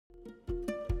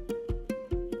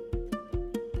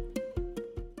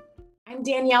I'm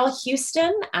Danielle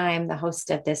Houston. I'm the host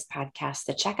of this podcast,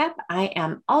 The Checkup. I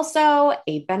am also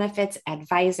a benefits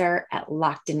advisor at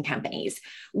Lockton Companies.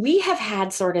 We have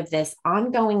had sort of this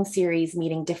ongoing series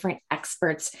meeting different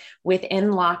experts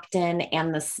within Lockton.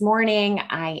 And this morning,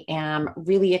 I am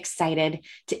really excited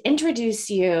to introduce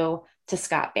you to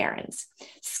Scott Behrens.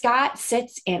 Scott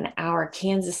sits in our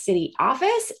Kansas City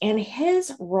office, and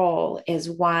his role is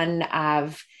one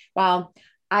of, well,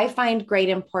 I find great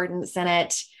importance in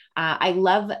it. I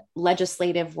love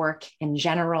legislative work in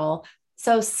general.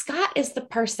 So Scott is the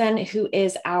person who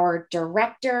is our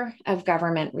Director of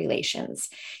Government Relations.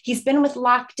 He's been with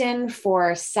Lockton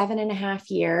for 7.5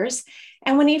 years.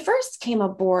 And when he first came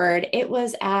aboard, it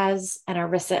was as an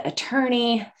ERISA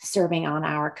attorney serving on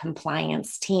our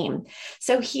compliance team.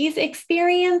 So he's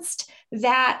experienced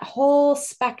that whole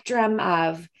spectrum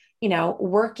of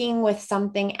working with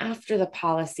something after the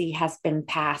policy has been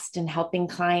passed and helping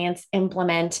clients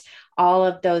implement all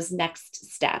of those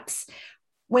next steps.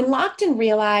 When Lockton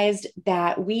realized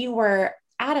that we were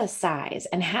at a size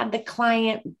and had the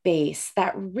client base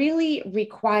that really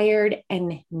required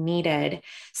and needed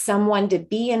someone to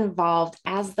be involved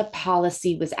as the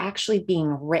policy was actually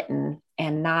being written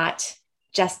and not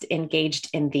just engaged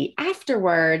in the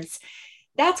afterwards,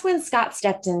 that's when Scott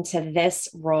stepped into this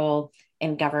role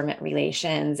in government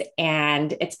relations.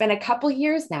 And it's been a couple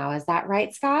years now. Is that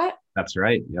right, Scott? That's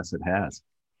right. Yes, it has.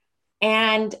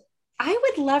 And I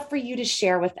would love for you to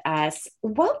share with us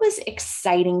what was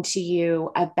exciting to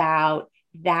you about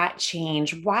that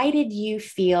change. Why did you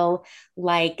feel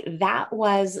like that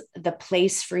was the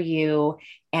place for you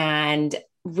and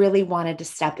really wanted to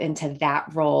step into that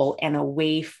role and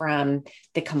away from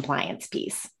the compliance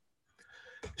piece?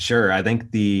 Sure. I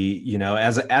think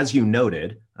as you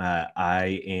noted,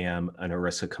 I am an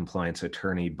ERISA compliance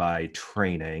attorney by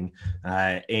training.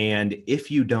 And if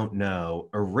you don't know,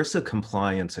 ERISA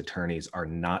compliance attorneys are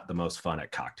not the most fun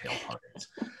at cocktail parties.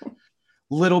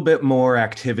 Little bit more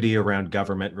activity around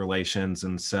government relations.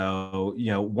 And so,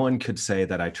 one could say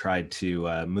that I tried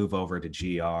to move over to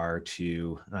GR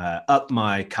to up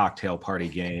my cocktail party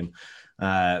game.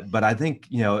 But I think,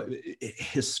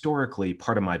 historically,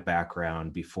 part of my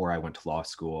background before I went to law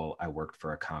school, I worked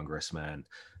for a congressman,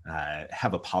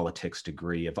 have a politics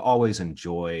degree. I've always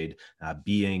enjoyed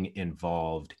being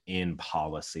involved in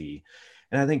policy.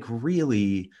 And I think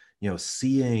really,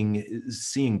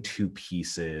 seeing two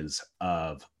pieces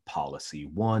of policy.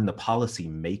 One, the policy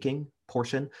making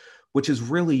portion, which is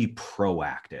really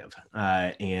proactive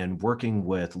and working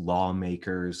with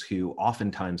lawmakers who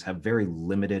oftentimes have very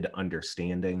limited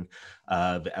understanding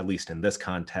of, at least in this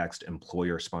context,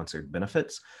 employer-sponsored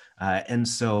benefits. And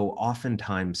so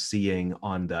oftentimes seeing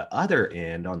on the other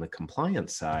end, on the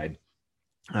compliance side,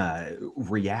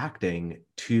 reacting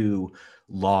to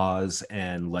laws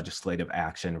and legislative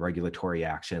action, regulatory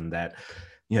action that,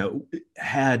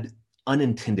 had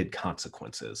unintended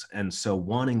consequences. And so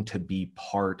wanting to be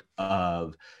part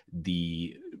of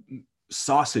the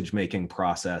sausage making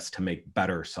process to make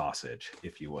better sausage,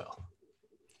 if you will.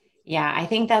 Yeah, I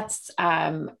think that's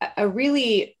a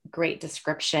really great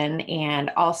description. And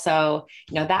also,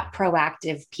 that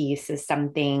proactive piece is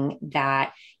something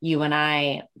that you and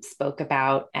I spoke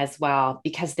about as well,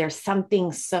 because there's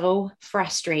something so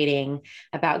frustrating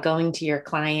about going to your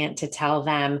client to tell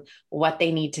them what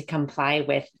they need to comply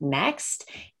with next,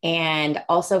 and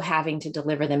also having to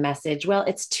deliver the message, well,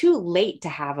 it's too late to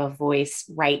have a voice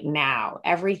right now.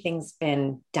 Everything's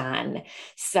been done.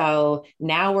 So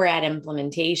now we're at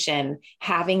implementation.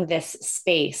 Having this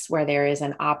space where there is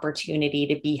an opportunity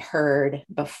to be heard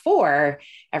before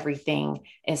everything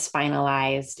is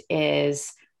finalized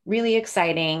is really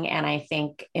exciting and I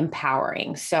think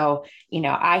empowering. So,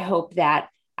 I hope that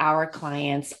our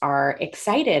clients are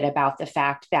excited about the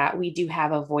fact that we do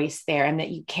have a voice there and that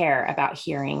you care about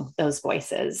hearing those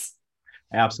voices.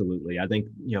 Absolutely. I think,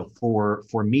 for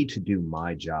me to do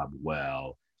my job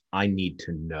well, I need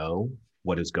to know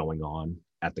what is going on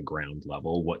at the ground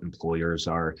level, what employers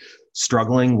are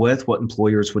struggling with, what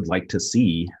employers would like to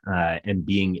see, and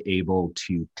being able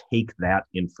to take that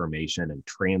information and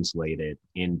translate it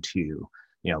into,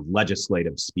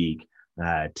 legislative speak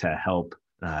to help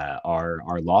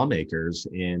our lawmakers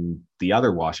in the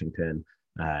other Washington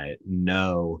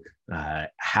know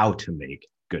how to make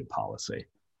good policy.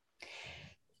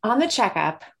 On the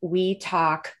checkup, we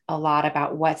talk a lot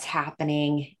about what's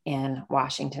happening in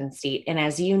Washington state. And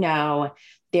as you know,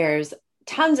 there's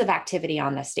tons of activity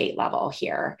on the state level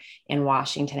here in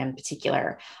Washington in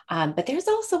particular. But there's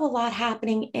also a lot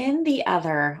happening in the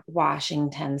other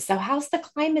Washington. So how's the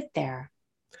climate there?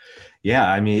 Yeah,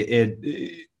 I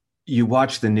mean, you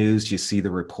watch the news, you see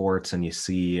the reports, and you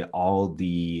see all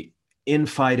the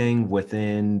infighting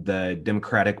within the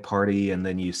Democratic Party, and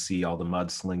then you see all the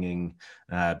mudslinging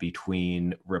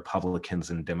between Republicans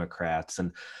and Democrats.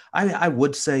 And I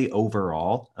would say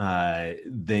overall,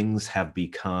 things have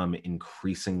become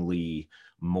increasingly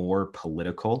more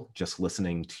political, just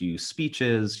listening to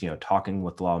speeches, talking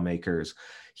with lawmakers,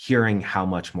 hearing how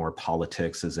much more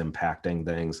politics is impacting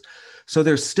things. So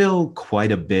there's still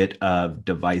quite a bit of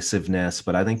divisiveness,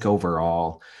 but I think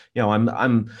overall,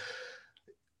 I'm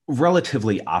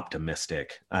relatively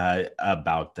optimistic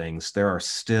about things. There are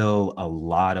still a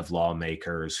lot of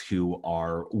lawmakers who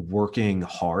are working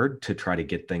hard to try to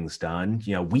get things done.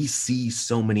 We see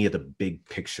so many of the big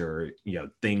picture,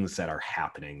 things that are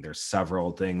happening. There's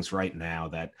several things right now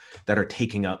that are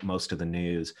taking up most of the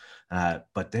news,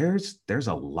 but there's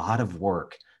a lot of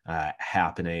work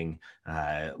happening,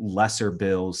 lesser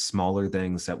bills, smaller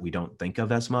things that we don't think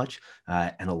of as much,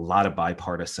 and a lot of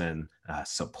bipartisan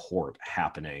support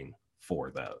happening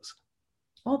for those.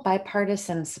 Well,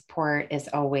 bipartisan support is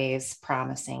always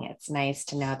promising. It's nice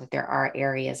to know that there are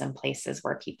areas and places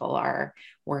where people are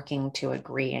working to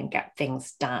agree and get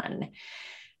things done.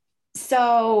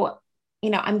 So,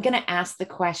 I'm going to ask the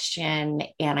question,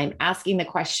 and I'm asking the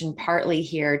question partly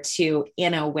here too,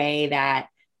 in a way that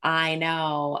I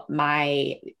know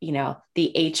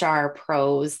the HR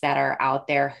pros that are out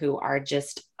there who are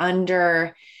just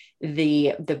under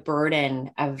the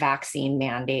burden of vaccine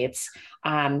mandates.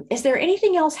 Is there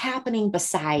anything else happening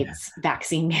besides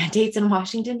vaccine mandates in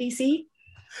Washington, D.C.?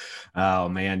 Oh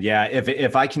man, yeah.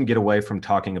 If I can get away from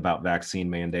talking about vaccine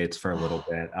mandates for a little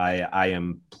bit, I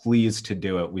am pleased to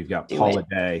do it. We've got Paula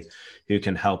Day who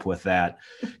can help with that.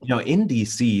 In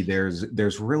DC,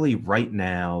 there's really right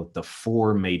now the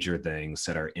four major things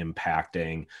that are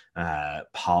impacting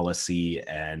policy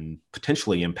and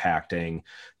potentially impacting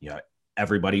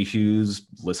everybody who's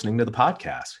listening to the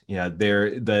podcast.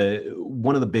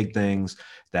 One of the big things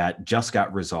that just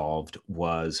got resolved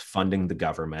was funding the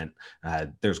government.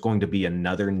 There's going to be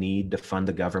another need to fund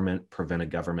the government, prevent a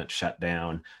government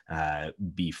shutdown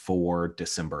before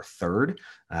December 3rd.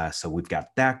 So we've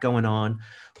got that going on.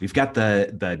 We've got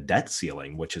the debt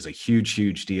ceiling, which is a huge,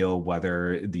 huge deal,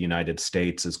 whether the United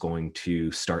States is going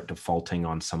to start defaulting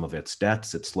on some of its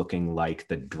debts. It's looking like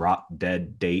the drop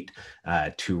dead date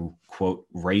to, quote,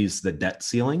 raise the debt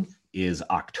ceiling is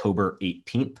October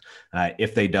 18th.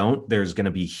 If they don't, there's going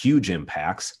to be huge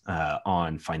impacts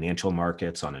on financial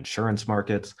markets, on insurance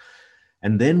markets.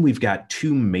 And then we've got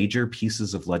two major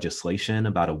pieces of legislation,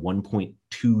 about a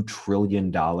 $1.2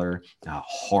 trillion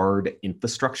hard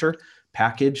infrastructure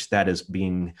package that is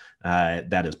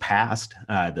passed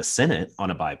the Senate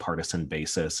on a bipartisan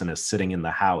basis and is sitting in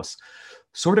the House,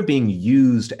 sort of being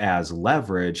used as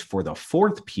leverage for the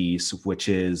fourth piece, which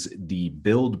is the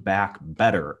Build Back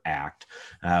Better Act,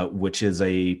 which is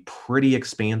a pretty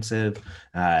expansive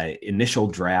initial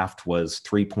draft was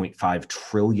 $3.5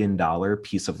 trillion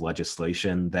piece of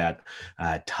legislation that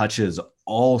touches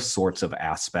all sorts of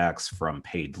aspects, from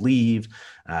paid leave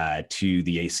to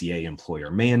the ACA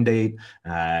employer mandate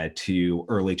to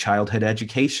early childhood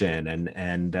education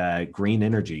and green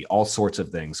energy, all sorts of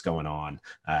things going on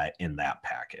in that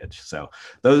package. So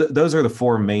those are the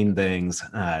four main things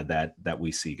that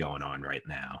we see going on right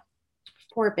now.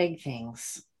 Four big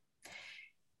things.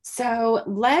 So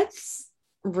let's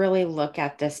really look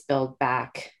at this Build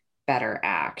Back Better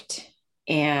Act.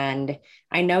 And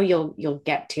I know you'll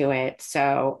get to it,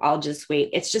 so I'll just wait.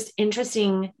 It's just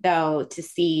interesting, though, to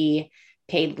see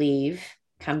paid leave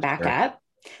come back up.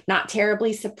 Not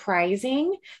terribly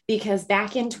surprising, because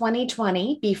back in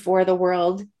 2020, before the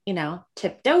world,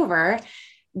 tipped over,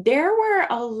 there were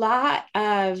a lot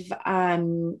of,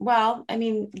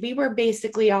 we were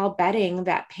basically all betting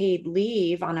that paid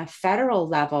leave on a federal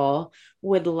level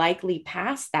would likely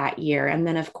pass that year. And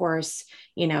then, of course,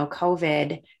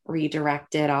 COVID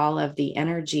redirected all of the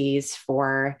energies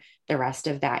for the rest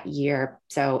of that year.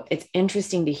 So it's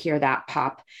interesting to hear that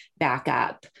pop back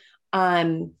up.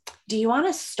 Do you want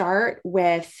to start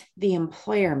with the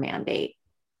employer mandate?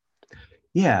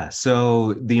 Yeah,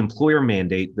 so the employer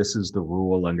mandate, this is the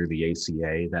rule under the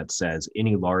ACA that says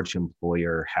any large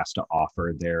employer has to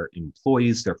offer their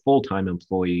employees, their full-time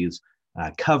employees,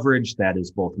 coverage that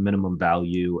is both minimum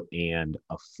value and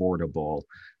affordable.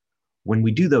 When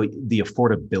we do the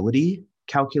affordability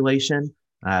calculation,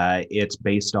 it's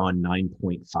based on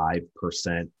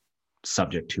 9.5%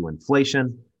 subject to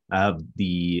inflation of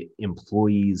the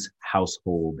employee's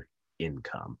household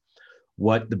income.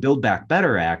 What the Build Back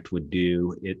Better Act would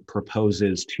do, it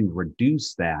proposes to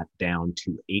reduce that down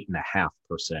to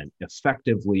 8.5%,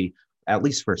 effectively at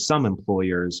least for some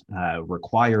employers,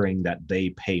 requiring that they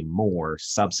pay more,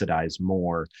 subsidize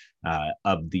more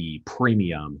of the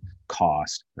premium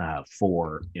cost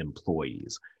for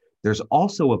employees. There's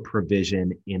also a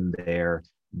provision in there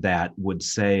that would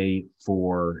say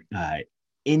for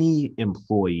any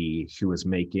employee who is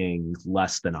making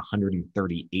less than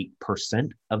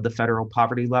 138% of the federal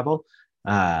poverty level,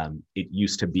 it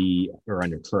used to be, or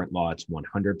under current law, it's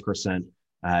 100%.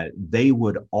 They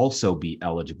would also be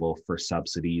eligible for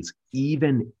subsidies,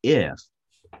 even if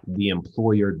the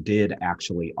employer did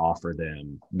actually offer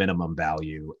them minimum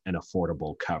value and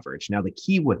affordable coverage. Now, the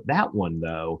key with that one,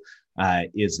 though,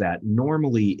 is that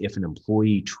normally if an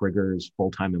employee triggers,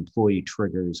 full-time employee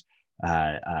triggers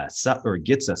or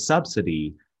gets a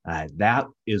subsidy, that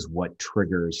is what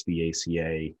triggers the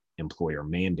ACA employer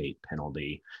mandate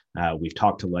penalty. We've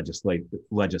talked to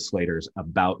legislators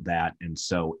about that. And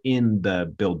so in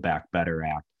the Build Back Better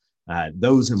Act,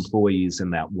 those employees in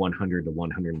that 100 to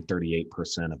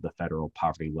 138% of the federal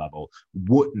poverty level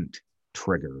wouldn't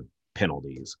trigger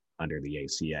penalties under the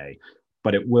ACA,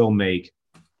 but it will make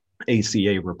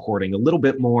ACA reporting a little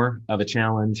bit more of a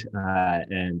challenge.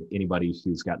 And anybody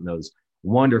who's gotten those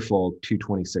wonderful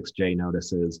 226J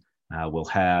notices will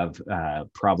have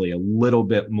probably a little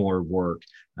bit more work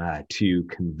to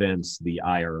convince the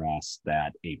IRS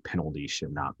that a penalty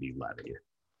should not be levied.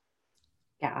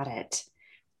 Got it.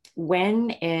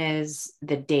 When is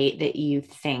the date that you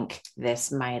think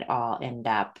this might all end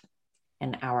up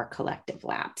in our collective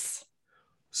laps?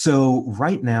 So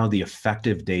right now, the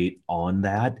effective date on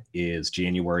that is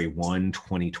January 1,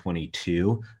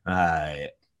 2022.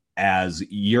 As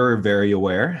you're very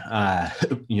aware,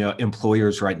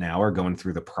 employers right now are going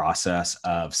through the process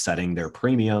of setting their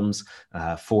premiums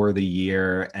for the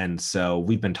year. And so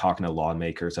we've been talking to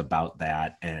lawmakers about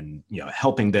that and,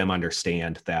 helping them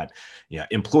understand that,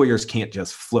 employers can't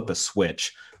just flip a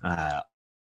switch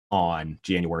on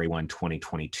January 1,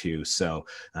 2022. So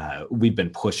we've been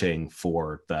pushing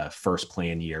for the first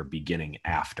plan year beginning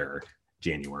after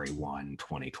January 1,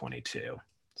 2022.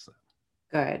 So.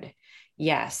 Good.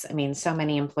 Yes. I mean, so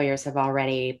many employers have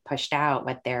already pushed out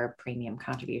what their premium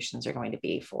contributions are going to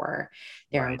be for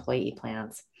their employee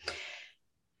plans.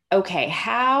 Okay.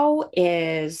 How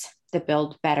is the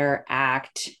Build Better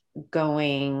Act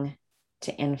going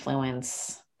to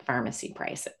influence pharmacy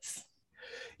prices?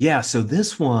 Yeah, so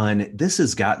this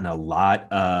has gotten a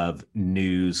lot of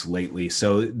news lately.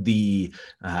 So the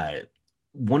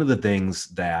one of the things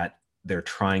that they're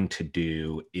trying to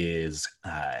do is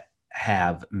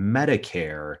have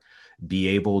Medicare be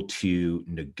able to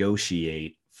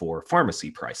negotiate for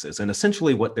pharmacy prices. And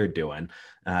essentially what they're doing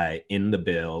in the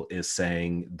bill is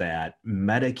saying that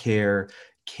Medicare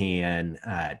can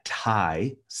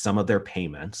tie some of their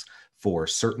payments for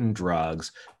certain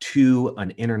drugs to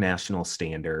an international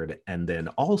standard, and then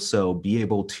also be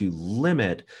able to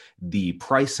limit the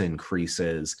price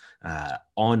increases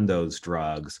on those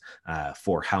drugs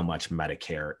for how much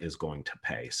Medicare is going to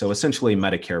pay. So essentially,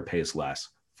 Medicare pays less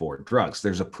for drugs.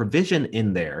 There's a provision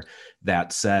in there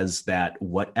that says that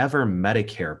whatever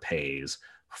Medicare pays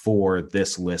for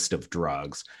this list of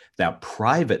drugs, that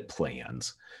private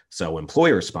plans, so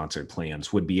employer-sponsored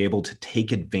plans, would be able to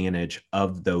take advantage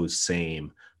of those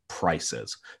same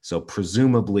prices. So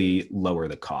presumably lower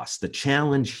the cost. The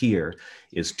challenge here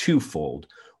is twofold.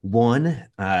 One,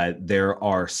 there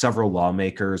are several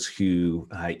lawmakers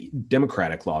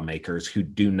Democratic lawmakers who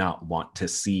do not want to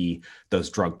see those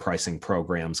drug pricing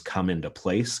programs come into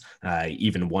place.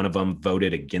 Even one of them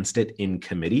voted against it in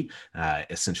committee,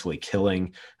 essentially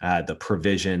killing the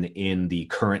provision in the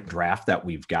current draft that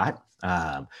we've got.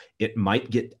 It might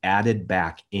get added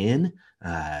back in,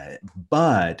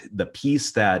 but the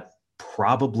piece that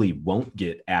probably won't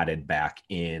get added back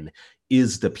in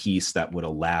is the piece that would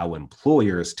allow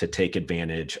employers to take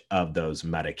advantage of those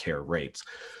Medicare rates.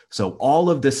 So all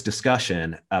of this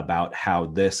discussion about how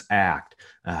this act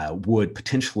would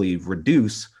potentially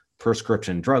reduce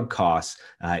prescription drug costs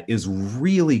is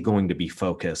really going to be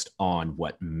focused on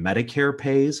what Medicare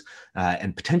pays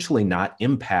and potentially not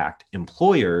impact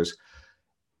employers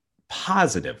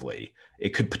positively.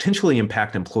 It could potentially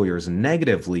impact employers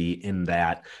negatively in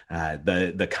that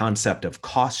the concept of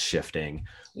cost shifting,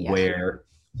 where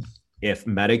if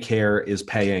Medicare is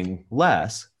paying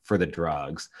less for the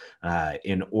drugs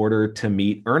in order to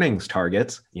meet earnings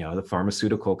targets, the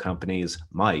pharmaceutical companies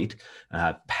might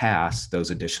pass those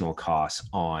additional costs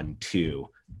on to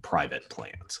private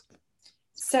plans.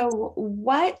 So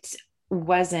what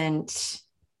wasn't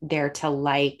there to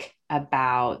like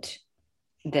about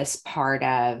this part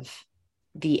of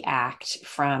the act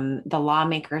from the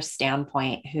lawmaker's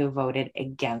standpoint who voted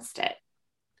against it?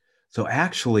 So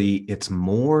actually, it's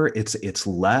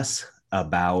less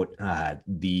about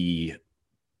the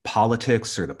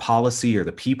politics or the policy or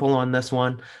the people on this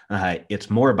one. It's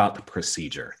more about the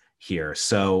procedure here.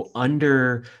 So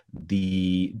under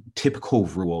the typical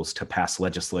rules to pass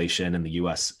legislation in the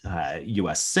U.S.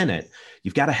 Senate,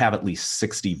 you've got to have at least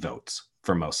 60 votes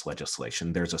for most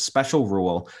legislation. There's a special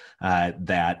rule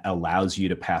that allows you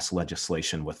to pass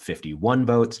legislation with 51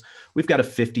 votes. We've got a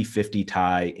 50-50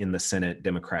 tie in the Senate,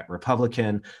 Democrat,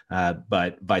 Republican,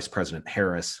 but Vice President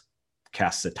Harris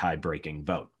casts a tie-breaking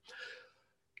vote.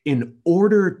 In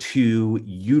order to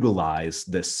utilize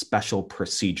this special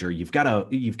procedure, you've got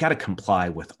to comply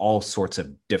with all sorts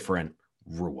of different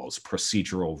rules,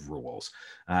 procedural rules.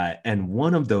 And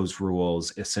one of those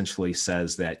rules essentially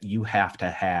says that you have to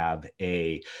have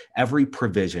every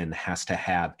provision has to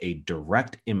have a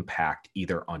direct impact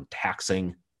either on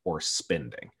taxing or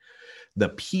spending. The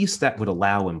piece that would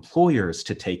allow employers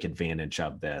to take advantage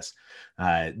of this,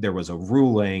 there was a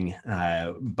ruling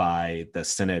by the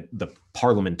Senate, the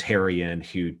parliamentarian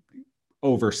who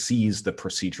oversees the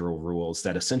procedural rules,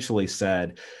 that essentially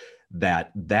said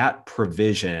that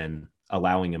provision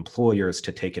allowing employers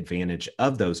to take advantage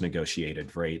of those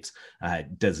negotiated rates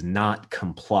does not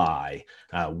comply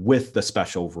with the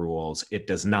special rules. It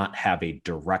does not have a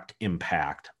direct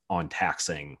impact on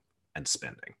taxing and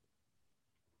spending.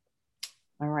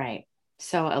 All right.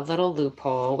 So a little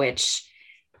loophole, which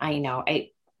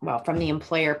from the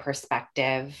employer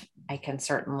perspective, I can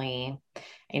certainly,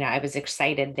 I was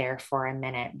excited there for a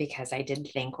minute because I did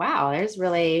think, wow, there's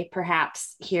really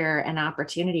perhaps here an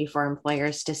opportunity for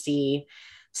employers to see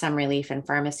some relief in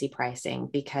pharmacy pricing,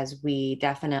 because we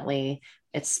definitely,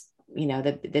 it's,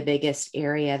 the biggest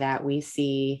area that we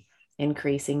see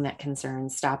increasing that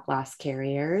concerns stop loss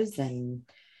carriers and,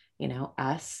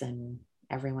 us and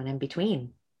everyone in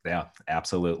between. Yeah,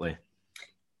 absolutely.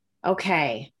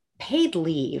 Okay. Paid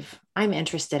leave. I'm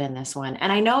interested in this one.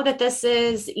 And I know that this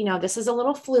is a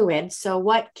little fluid. So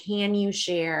what can you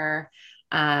share?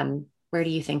 Where do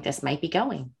you think this might be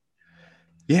going?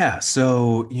 Yeah.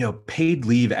 So, paid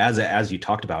leave, as you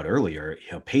talked about earlier,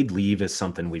 paid leave is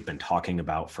something we've been talking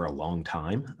about for a long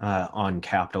time on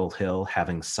Capitol Hill,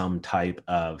 having some type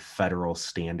of federal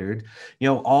standard.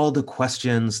 All the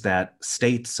questions that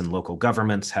states and local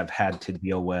governments have had to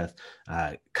deal with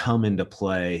come into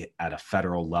play at a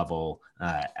federal level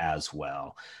as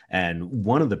well. And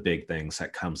one of the big things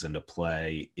that comes into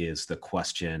play is the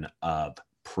question of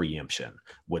preemption.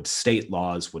 Would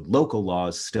local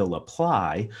laws still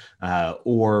apply,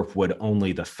 or would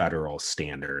only the federal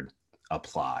standard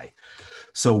apply?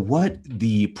 So what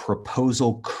the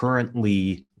proposal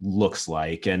currently looks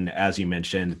like, and as you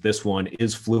mentioned, this one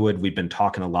is fluid. We've been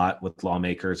talking a lot with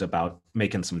lawmakers about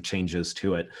making some changes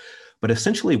to it. But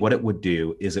essentially what it would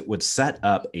do is it would set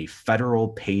up a federal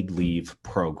paid leave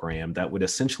program that would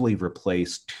essentially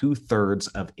replace 2/3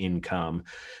 of income,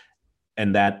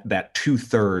 and that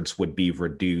 2/3 would be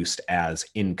reduced as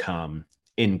income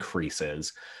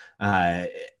increases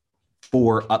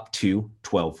for up to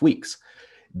 12 weeks.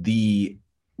 The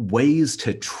ways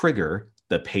to trigger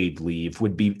the paid leave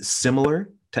would be similar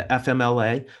to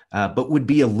FMLA, but would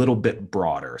be a little bit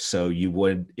broader. So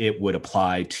it would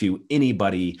apply to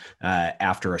anybody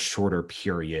after a shorter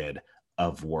period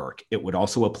of work. It would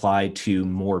also apply to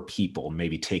more people,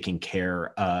 maybe taking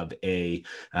care of a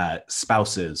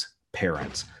spouse's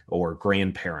parents or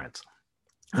grandparents.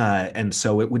 And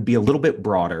so it would be a little bit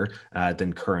broader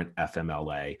than current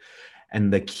FMLA.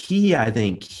 And the key, I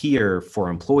think, here for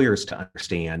employers to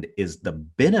understand is the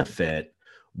benefit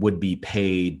would be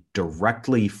paid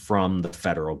directly from the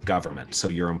federal government. So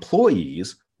your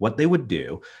employees, what they would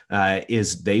do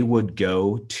is they would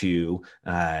go to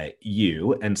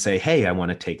you and say, hey, I want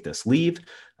to take this leave.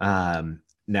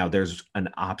 Now there's an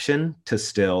option to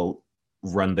still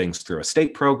run things through a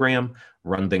state program,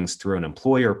 run things through an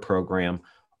employer program,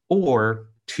 or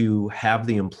to have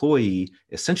the employee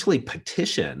essentially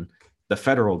petition the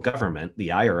federal government, the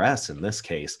IRS in this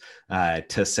case,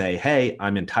 to say, hey,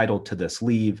 I'm entitled to this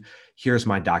leave. Here's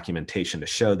my documentation to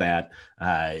show that.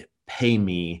 Pay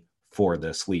me for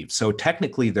this leave. So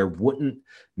technically, there wouldn't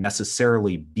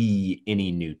necessarily be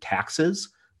any new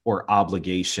taxes or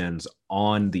obligations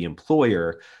on the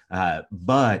employer,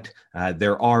 but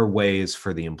there are ways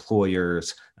for the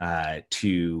employers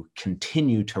to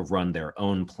continue to run their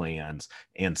own plans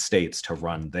and states to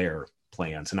run their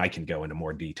plans. And I can go into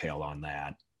more detail on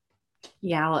that.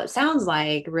 Yeah, well, it sounds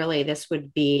like really this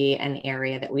would be an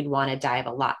area that we'd want to dive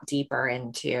a lot deeper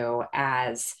into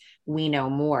as we know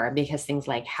more, because things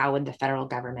like how would the federal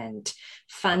government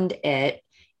fund it?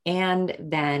 And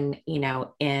then,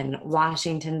 in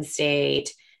Washington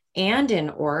state, And in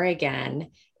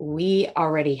Oregon, we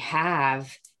already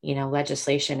have,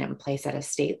 legislation in place at a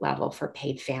state level for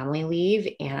paid family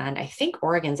leave. And I think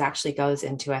Oregon's actually goes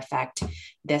into effect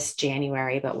this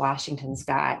January, but Washington's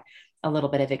got a little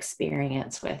bit of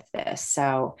experience with this.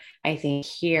 So I think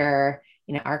here,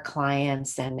 our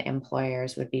clients and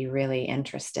employers would be really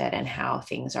interested in how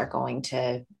things are going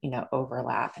to,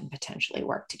 overlap and potentially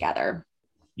work together.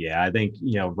 Yeah, I think,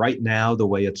 right now, the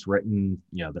way it's written,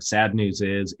 the sad news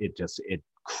is it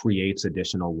creates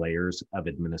additional layers of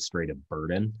administrative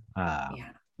burden.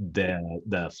 Yeah.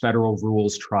 The federal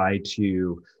rules try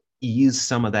to ease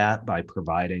some of that by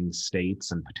providing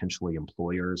states and potentially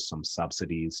employers some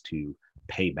subsidies to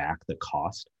pay back the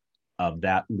cost of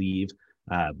that leave.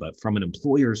 But from an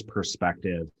employer's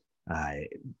perspective, uh,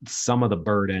 some of the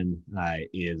burden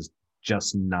is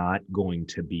just not going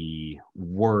to be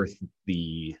worth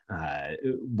the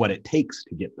what it takes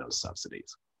to get those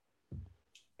subsidies.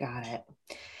 Got it.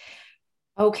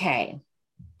 Okay.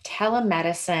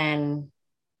 Telemedicine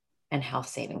and health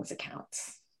savings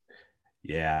accounts.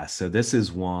 Yeah, so this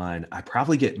is one I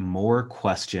probably get more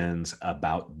questions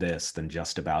about this than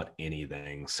just about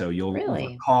anything. So you'll Really?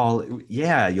 recall,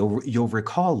 yeah, you'll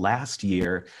recall last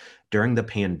year during the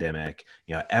pandemic,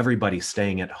 everybody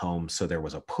staying at home, so there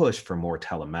was a push for more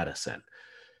telemedicine.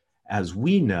 As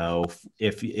we know,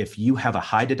 if you have a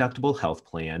high deductible health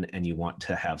plan and you want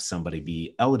to have somebody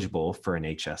be eligible for an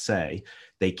HSA,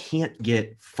 they can't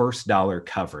get first dollar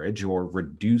coverage or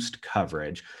reduced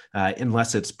coverage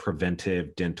unless it's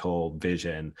preventive dental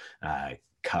vision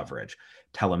coverage.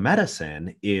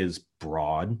 Telemedicine is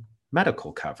broad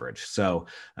medical coverage. So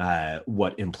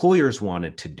what employers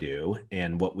wanted to do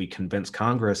and what we convinced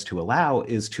Congress to allow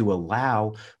is to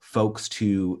allow folks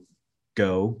to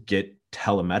go get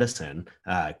telemedicine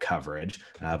coverage,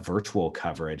 virtual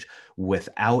coverage,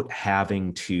 without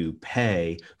having to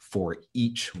pay for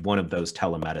each one of those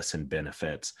telemedicine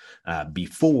benefits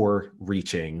before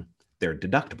reaching their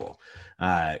deductible.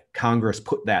 Congress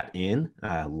put that in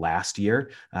last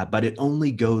year, but it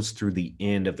only goes through the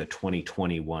end of the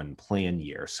 2021 plan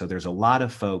year. So there's a lot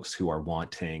of folks who are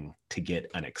wanting to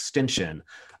get an extension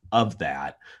of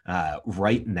that.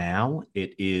 Right now,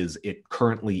 it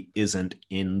currently isn't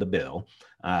in the bill,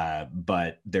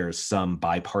 but there's some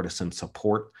bipartisan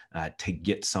support to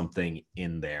get something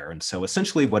in there. And so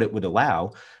essentially what it would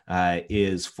allow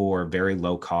is for very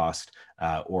low cost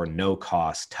or no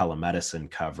cost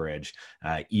telemedicine coverage,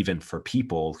 even for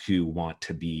people who want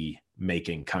to be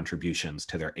making contributions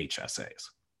to their HSAs.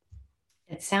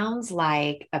 It sounds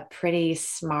like a pretty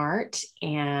smart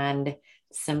and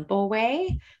simple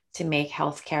way to make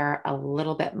healthcare a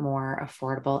little bit more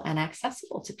affordable and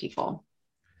accessible to people.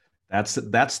 That's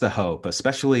the hope,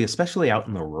 especially out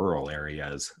in the rural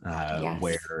areas Yes.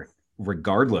 where,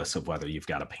 regardless of whether you've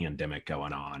got a pandemic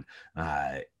going on,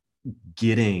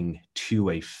 getting to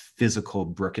a physical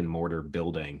brick and mortar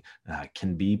building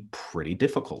can be pretty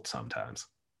difficult sometimes.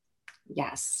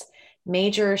 Yes.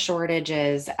 Major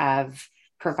shortages of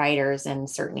providers in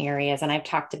certain areas. And I've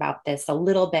talked about this a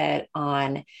little bit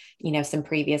on, some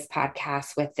previous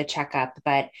podcasts with the checkup,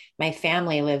 but my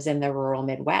family lives in the rural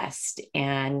Midwest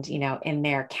and, in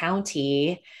their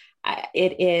county,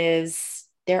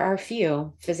 there are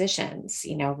few physicians,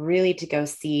 really to go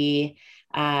see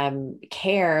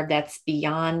care that's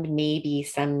beyond maybe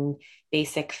some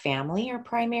basic family or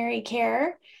primary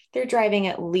care. They're driving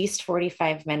at least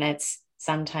 45 minutes,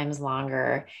 sometimes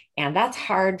longer. And that's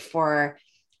hard for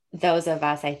those of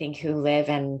us, I think, who live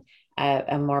in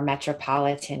a more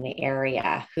metropolitan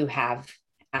area who have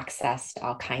access to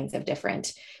all kinds of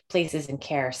different places in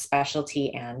care,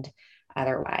 specialty and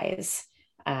otherwise.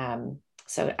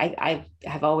 So I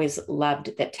have always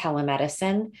loved that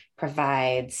telemedicine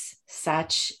provides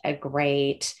such a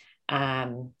great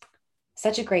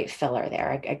filler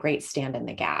there, a great stand in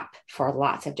the gap for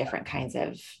lots of different kinds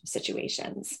of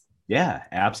situations. Yeah,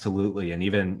 absolutely. And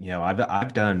even,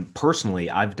 I've done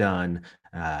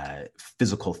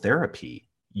physical therapy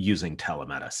using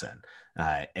telemedicine.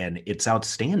 And it's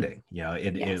outstanding.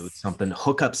 It was Yes. something,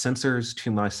 hook up sensors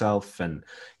to myself and,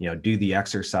 do the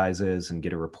exercises and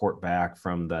get a report back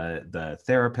from the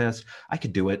therapist. I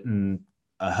could do it in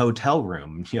a hotel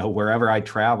room, wherever I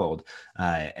traveled.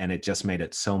 And it just made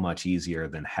it so much easier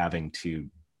than having to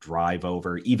drive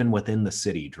over, even within the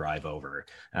city, drive over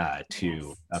to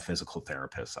Yes. a physical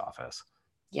therapist's office.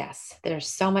 Yes, there's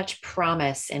so much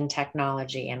promise in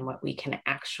technology and what we can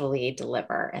actually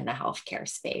deliver in the healthcare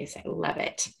space. I love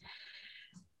it.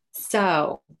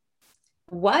 So,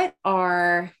 what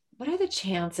are the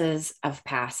chances of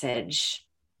passage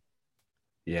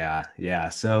Yeah, yeah.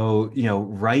 So,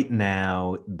 right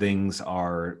now things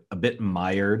are a bit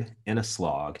mired in a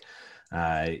slog.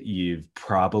 You've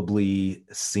probably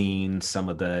seen some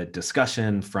of the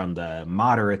discussion from the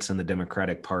moderates in the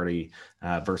Democratic Party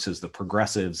versus the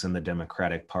progressives in the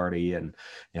Democratic Party, and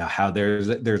how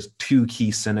there's two key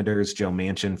senators, Joe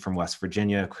Manchin from West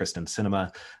Virginia, Kristen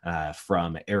Sinema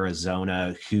from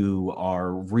Arizona, who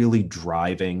are really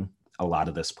driving a lot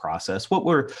of this process. What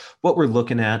we're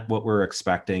looking at, what we're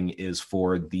expecting is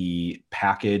for the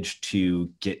package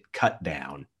to get cut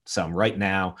down some. Right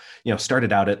now,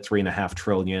 started out at 3.5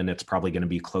 trillion. It's probably going to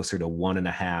be closer to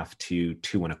 1.5 to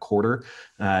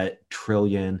 2.25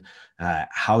 trillion.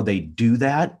 How they do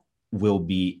that will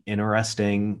be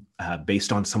interesting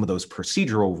based on some of those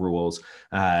procedural rules.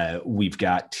 We've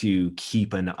got to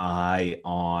keep an eye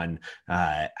on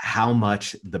how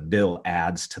much the bill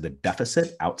adds to the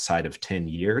deficit outside of 10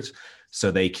 years. So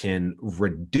they can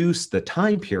reduce the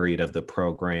time period of the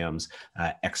programs,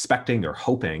 expecting or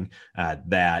hoping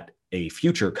that a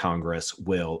future Congress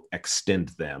will extend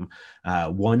them.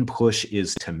 One push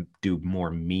is to do more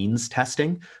means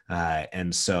testing,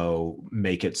 and so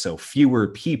make it so fewer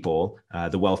people,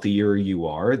 the wealthier you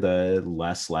are, the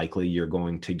less likely you're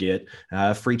going to get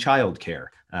free childcare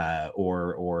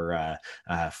or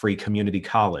free community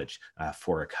college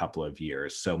for a couple of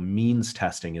years. So means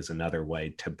testing is another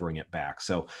way to bring it back.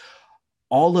 So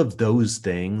all of those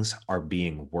things are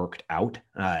being worked out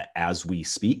as we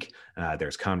speak.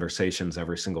 There's conversations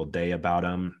every single day about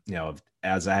them.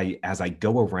 As I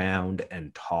go around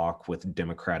and talk with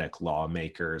Democratic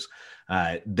lawmakers,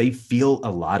 they feel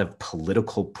a lot of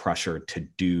political pressure to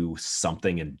do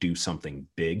something and do something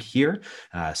big here.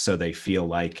 So they feel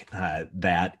like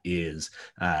that is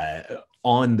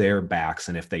on their backs,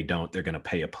 and if they don't, they're going to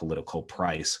pay a political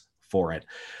price for it.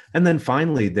 And then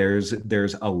finally, there's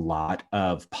a lot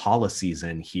of policies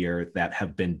in here that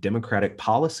have been Democratic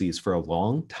policies for a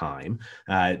long time.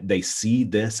 They see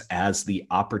this as the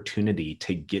opportunity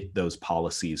to get those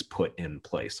policies put in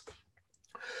place.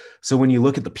 So when you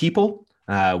look at the people,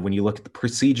 when you look at the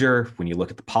procedure, when you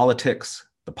look at the politics,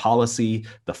 the policy,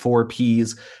 the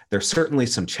 4Ps, there's certainly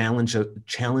some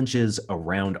challenges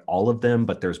around all of them,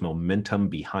 but there's momentum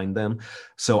behind them.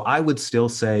 So I would still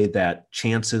say that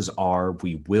chances are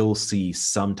we will see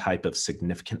some type of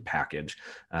significant package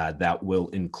that will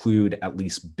include at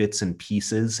least bits and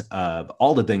pieces of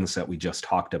all the things that we just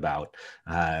talked about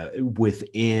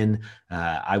within,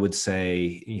 I would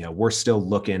say, we're still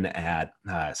looking at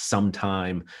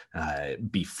sometime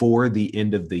before the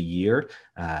end of the year,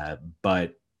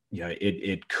 but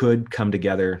it could come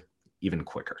together even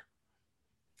quicker.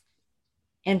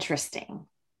 Interesting.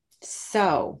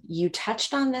 So you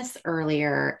touched on this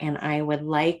earlier, and I would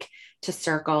like to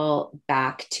circle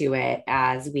back to it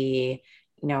as we,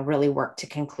 really work to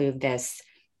conclude this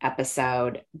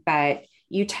episode. But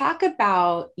you talk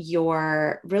about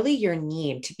your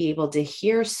need to be able to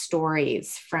hear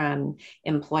stories from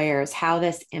employers, how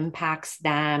this impacts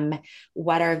them,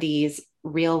 what are these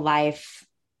real life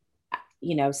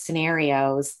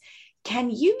scenarios. Can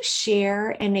you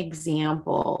share an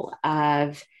example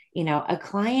of, a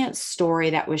client story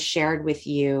that was shared with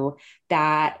you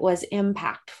that was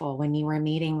impactful when you were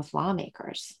meeting with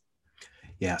lawmakers?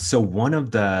 Yeah. So one of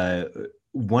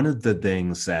the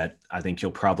things that I think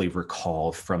you'll probably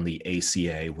recall from the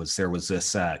ACA was there was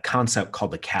this concept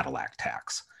called the Cadillac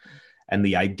tax. And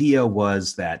the idea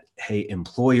was that, hey,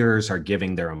 employers are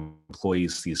giving their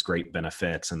employees these great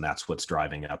benefits, and that's what's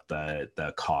driving up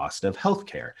the cost of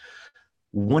healthcare.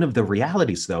 One of the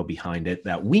realities, though, behind it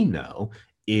that we know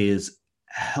is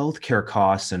healthcare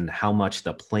costs and how much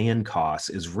the plan costs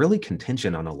is really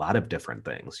contingent on a lot of different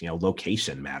things.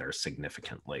 Location matters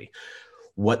significantly.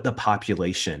 What the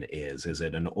population is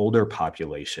it an older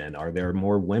population? Are there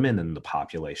more women in the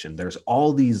population? There's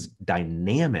all these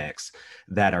dynamics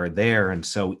that are there. And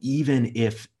so even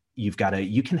if you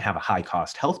can have a high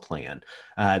cost health plan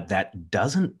that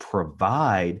doesn't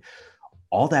provide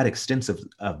all that extensive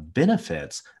of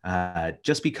benefits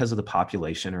just because of the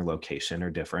population or location or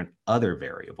different other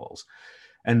variables.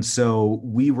 And so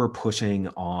we were pushing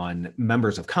on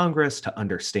members of Congress to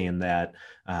understand that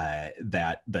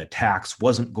that the tax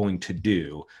wasn't going to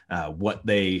do what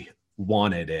they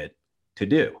wanted it to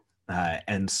do.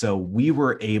 And so we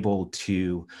were able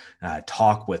to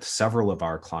talk with several of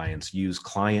our clients, use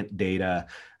client data,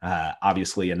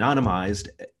 obviously anonymized,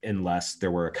 unless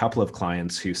there were a couple of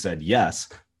clients who said, yes,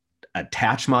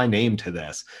 attach my name to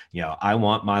this. I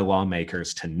want my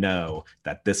lawmakers to know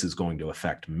that this is going to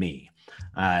affect me.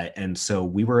 And so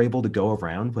we were able to go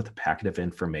around with a packet of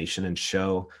information and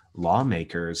show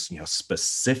lawmakers,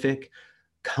 specific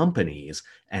companies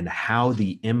and how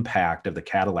the impact of the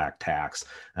Cadillac tax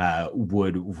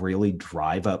would really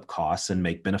drive up costs and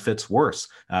make benefits worse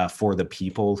for the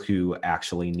people who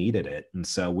actually needed it. And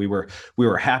so we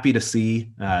were happy to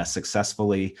see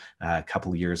successfully a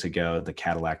couple of years ago the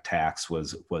Cadillac tax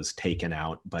was taken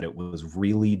out, but it was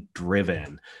really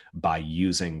driven by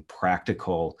using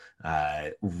practical,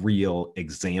 real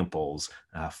examples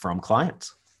from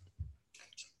clients.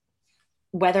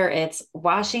 Whether it's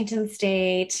Washington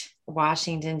State,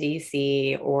 Washington,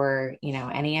 D.C., or,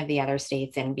 any of the other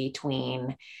states in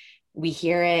between, we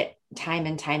hear it time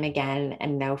and time again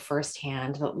and know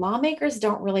firsthand that lawmakers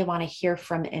don't really want to hear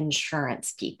from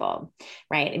insurance people,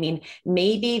 right? I mean,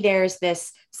 maybe there's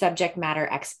this subject matter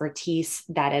expertise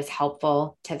that is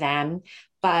helpful to them,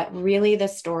 but really the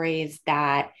stories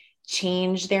that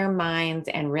change their minds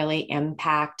and really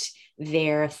impact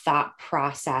their thought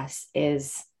process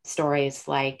is stories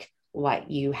like what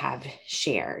you have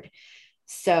shared.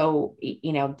 So,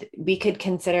 we could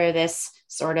consider this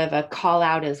sort of a call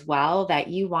out as well, that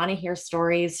you want to hear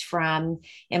stories from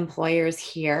employers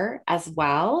here as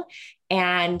well.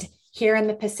 And here in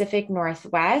the Pacific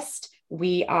Northwest,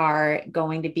 we are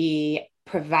going to be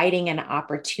providing an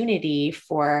opportunity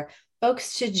for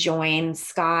folks to join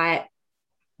Scott,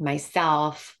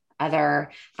 myself, other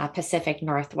Pacific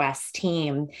Northwest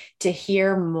team to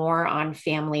hear more on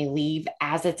family leave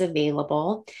as it's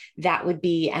available. That would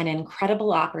be an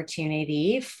incredible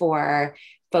opportunity for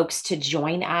folks to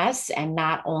join us and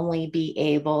not only be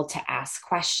able to ask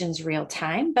questions real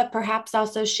time, but perhaps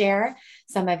also share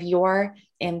some of your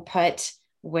input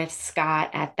with Scott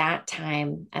at that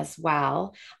time as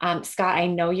well. Scott, I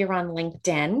know you're on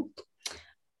LinkedIn.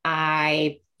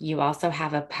 You also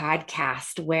have a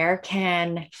podcast. Where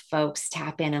can folks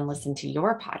tap in and listen to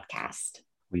your podcast?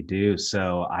 We do.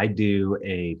 So I do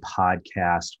a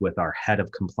podcast with our head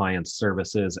of compliance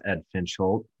services, Ed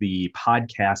Finchholt. The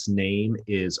podcast name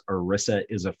is Arissa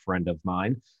is a Friend of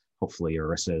Mine. Hopefully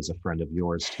Arissa is a friend of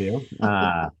yours too.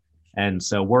 And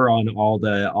so we're on all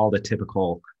the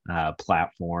typical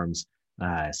platforms.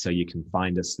 So you can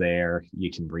find us there. You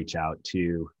can reach out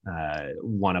to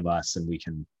one of us and we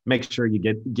can make sure you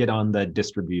get on the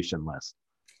distribution list.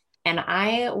 And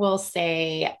I will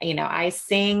say, I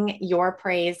sing your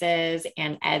praises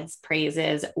and Ed's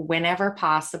praises whenever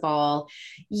possible.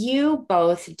 You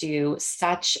both do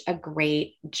such a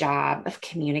great job of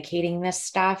communicating this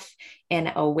stuff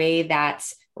in a way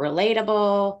that's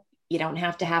relatable. You don't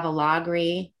have to have a law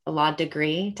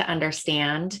degree to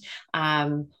understand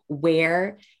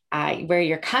where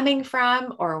you're coming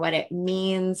from or what it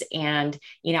means. And,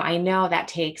 I know that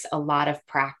takes a lot of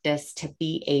practice to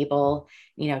be able,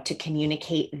 to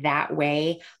communicate that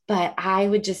way. But I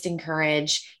would just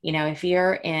encourage, if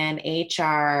you're in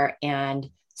HR and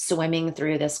swimming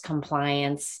through this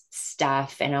compliance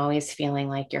stuff and always feeling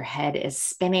like your head is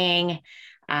spinning,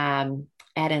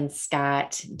 Ed and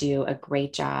Scott do a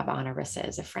great job on Arissa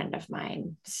is a Friend of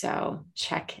Mine. So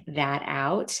check that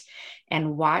out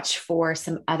and watch for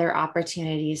some other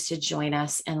opportunities to join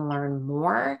us and learn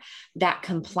more. That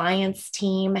compliance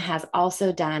team has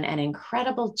also done an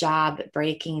incredible job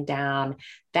breaking down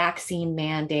vaccine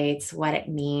mandates, what it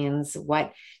means,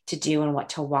 what to do and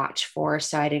what to watch for.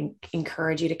 So I'd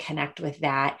encourage you to connect with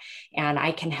that. And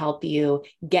I can help you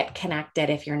get connected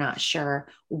if you're not sure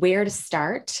where to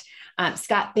start.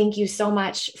 Scott, thank you so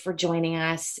much for joining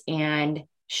us and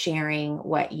sharing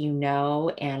what you know.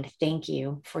 And thank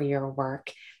you for your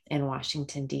work in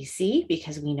Washington, D.C.,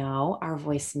 because we know our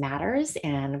voice matters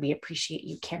and we appreciate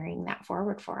you carrying that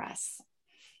forward for us.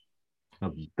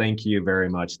 Thank you very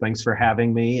much. Thanks for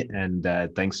having me. And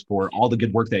thanks for all the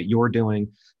good work that you're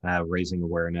doing, raising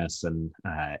awareness and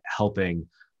helping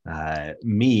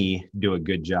me do a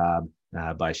good job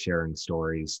by sharing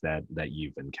stories that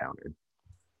you've encountered.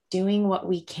 Doing what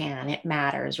we can, it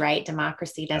matters, right?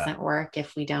 Democracy doesn't work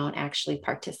if we don't actually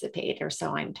participate, or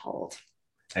so I'm told.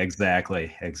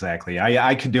 Exactly.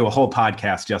 I could do a whole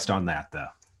podcast just on that, though.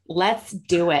 Let's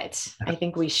do it. I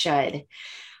think we should.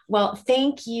 Well,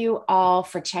 thank you all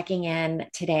for checking in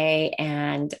today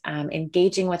and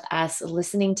engaging with us,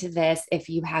 listening to this. If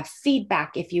you have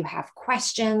feedback, if you have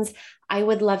questions, I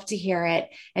would love to hear it.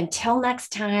 Until next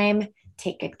time,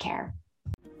 take good care.